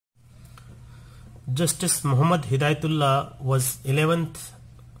Justice Mohammad Hidayatullah was 11th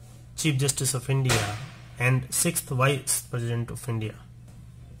Chief Justice of India and 6th Vice President of India.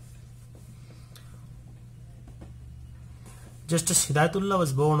 Justice Hidayatullah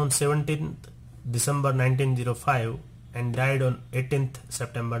was born on 17th December 1905 and died on 18th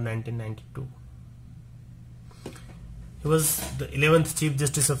September 1992. He was the 11th Chief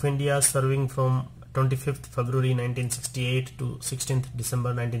Justice of India, serving from 25th February 1968 to 16th December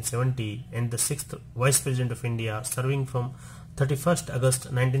 1970, and the 6th Vice President of India, serving from 31st August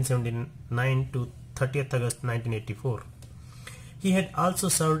 1979 to 30th August 1984. He had also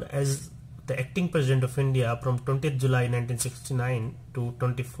served as the acting President of India from 20th July 1969 to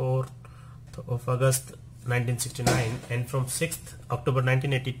 24th of August 1969 and from 6th October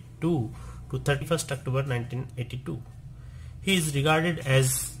 1982 to 31st October 1982. He is regarded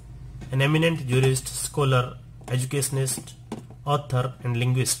as an eminent jurist, scholar, educationist, author and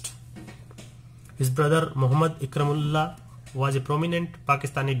linguist. His brother Muhammad Ikramullah was a prominent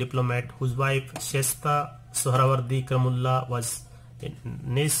Pakistani diplomat whose wife Shaista Sohrawardi Ikramullah was a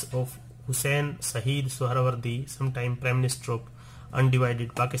niece of Hussain Saeed Sohrawardi, sometime Prime Minister of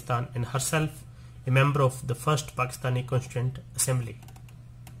undivided Pakistan, and herself a member of the first Pakistani Constituent Assembly.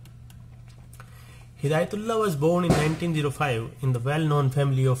 Hidayatullah was born in 1905 in the well-known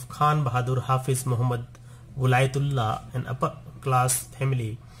family of Khan Bahadur Hafiz Muhammad Wulayatullah, an upper-class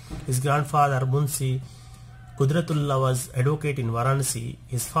family. His grandfather Munsi Qudratullah was advocate in Varanasi.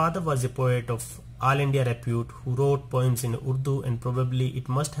 His father was a poet of all India repute who wrote poems in Urdu, and probably it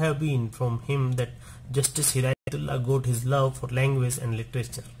must have been from him that Justice Hidayatullah got his love for language and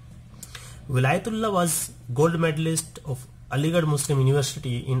literature. Wulayatullah was gold medalist of Aligarh Muslim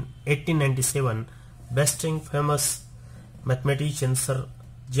University in 1897, besting famous mathematician Sir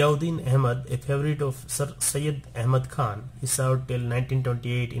Ziauddin Ahmad, a favorite of Sir Syed Ahmad Khan. He served till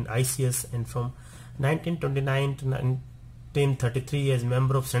 1928 in ICS and from 1929 to 1933 as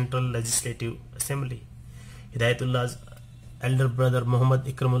member of Central Legislative Assembly. Hidayatullah's elder brother Muhammad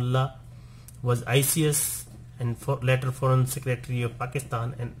Ikramullah was ICS and later Foreign Secretary of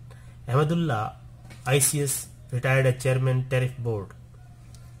Pakistan, and Ahmadullah, ICS, retired as Chairman Tariff Board,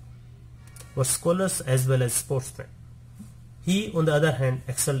 were scholars as well as sportsmen. He, on the other hand,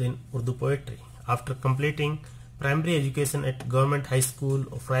 excelled in Urdu poetry. After completing primary education at Government High School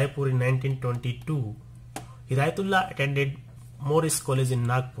of Raipur in 1922, Hidayatullah attended Morris College in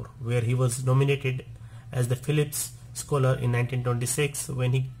Nagpur, where he was nominated as the Phillips Scholar in 1926.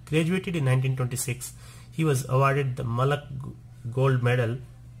 When he graduated in 1926, he was awarded the Malak Gold Medal.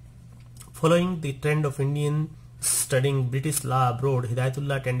 Following the trend of Indians studying British law abroad,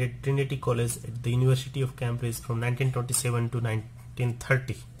 Hidayatullah attended Trinity College at the University of Cambridge from 1927 to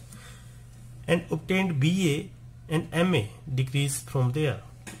 1930 and obtained BA and MA degrees from there.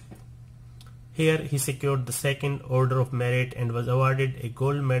 Here he secured the Second Order of Merit and was awarded a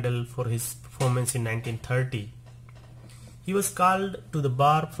gold medal for his performance in 1930. He was called to the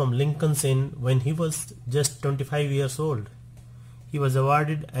bar from Lincoln's Inn when he was just 25 years old. He was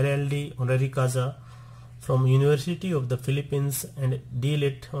awarded LLD honorary causa from University of the Philippines and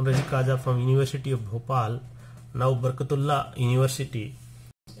D.Litt honorary causa from University of Bhopal, now Barkatullah University,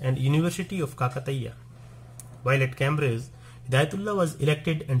 and University of Kakatiya. While at Cambridge, Hidayatullah was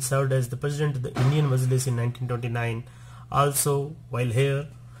elected and served as the President of the Indian Majlis in 1929. Also, while here,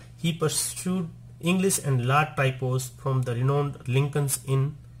 he pursued English and law typos from the renowned Lincoln's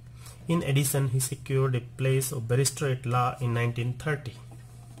Inn. In addition, he secured a place of barrister at law in 1930.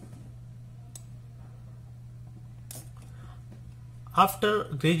 After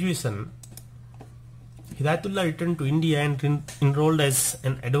graduation, Hidayatullah returned to India and enrolled as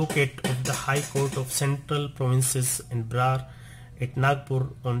an advocate of the High Court of Central Provinces and Bar at Nagpur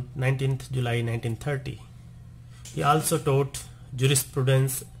on 19th July 1930. He also taught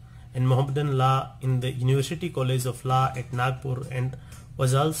jurisprudence and Mohammedan law in the University College of Law at Nagpur and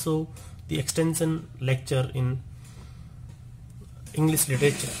was also the extension lecturer in English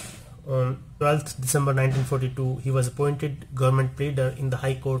literature. On 12th December 1942, he was appointed government pleader in the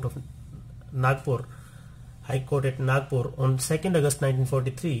High Court at Nagpur. On 2nd August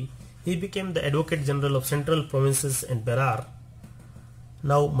 1943, he became the Advocate General of Central Provinces and Berar,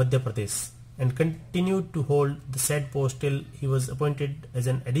 now Madhya Pradesh, and continued to hold the said post till he was appointed as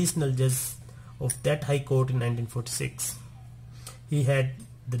an additional judge of that High Court in 1946. He had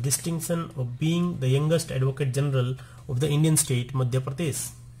the distinction of being the youngest Advocate General of the Indian state Madhya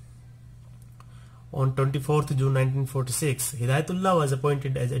Pradesh. On 24th June 1946, Hidayatullah was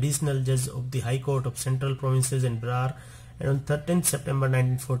appointed as additional judge of the High Court of Central Provinces and Berar, and on 13th September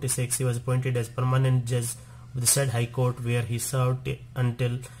 1946 he was appointed as permanent judge of the said High Court, where he served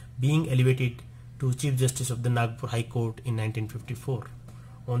until being elevated to Chief Justice of the Nagpur High Court in 1954.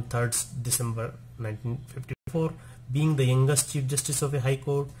 On 3rd December 1954, being the youngest Chief Justice of a High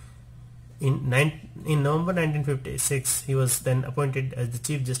Court, in November 1956, he was then appointed as the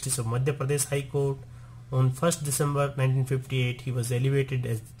Chief Justice of Madhya Pradesh High Court. On 1st December 1958, he was elevated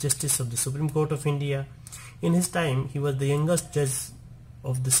as Justice of the Supreme Court of India. In his time, he was the youngest judge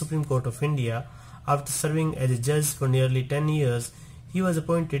of the Supreme Court of India. After serving as a judge for nearly 10 years, he was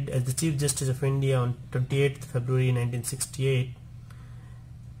appointed as the Chief Justice of India on 28th February 1968.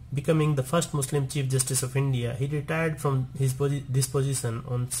 Becoming the first Muslim Chief Justice of India, he retired from this position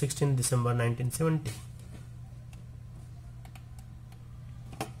on 16 December 1970.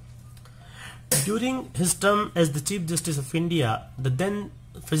 During his term as the Chief Justice of India, the then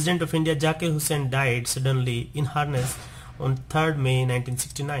President of India Zakir Hussain died suddenly in harness on 3rd May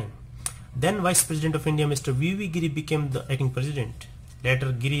 1969. Then Vice President of India Mr. V.V. Giri became the acting President.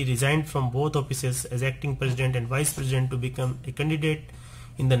 Later, Giri resigned from both offices as acting President and Vice President to become a candidate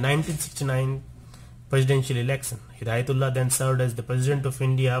in the 1969 presidential election. Hidayatullah then served as the President of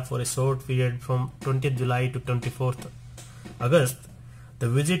India for a short period from 20th July to 24th August. The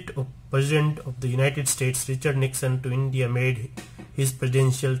visit of President of the United States Richard Nixon to India made his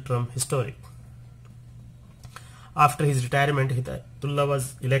presidential term historic. After his retirement, Hidayatullah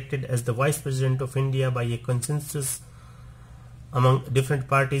was elected as the Vice President of India by a consensus among different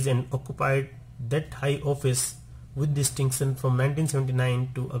parties and occupied that high office with distinction from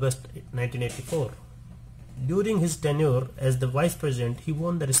 1979 to August 1984. During his tenure as the Vice President, he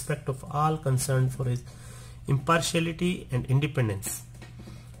won the respect of all concerned for his impartiality and independence.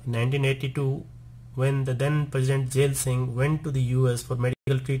 In 1982, when the then President Jail Singh went to the US for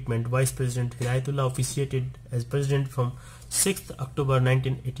medical treatment, Vice President Hidayatullah officiated as President from 6th October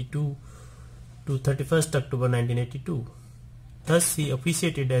 1982 to 31st October 1982. Thus, he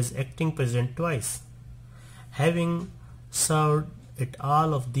officiated as acting President twice. Having served at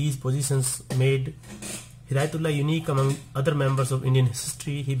all of these positions made Hidayatullah unique among other members of Indian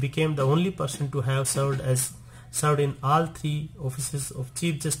history. He became the only person to have served in all three offices of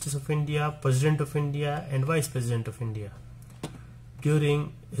Chief Justice of India, President of India and Vice President of India.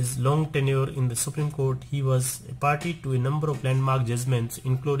 During his long tenure in the Supreme Court, he was a party to a number of landmark judgments,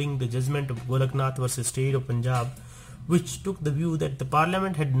 including the judgment of Golaknath versus State of Punjab, which took the view that the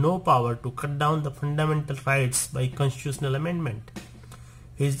Parliament had no power to cut down the fundamental rights by constitutional amendment.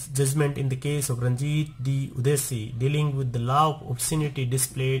 His judgment in the case of Ranjit D. Udesi, dealing with the law of obscenity,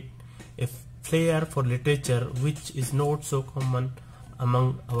 displayed a flair for literature which is not so common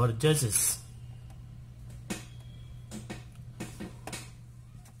among our judges.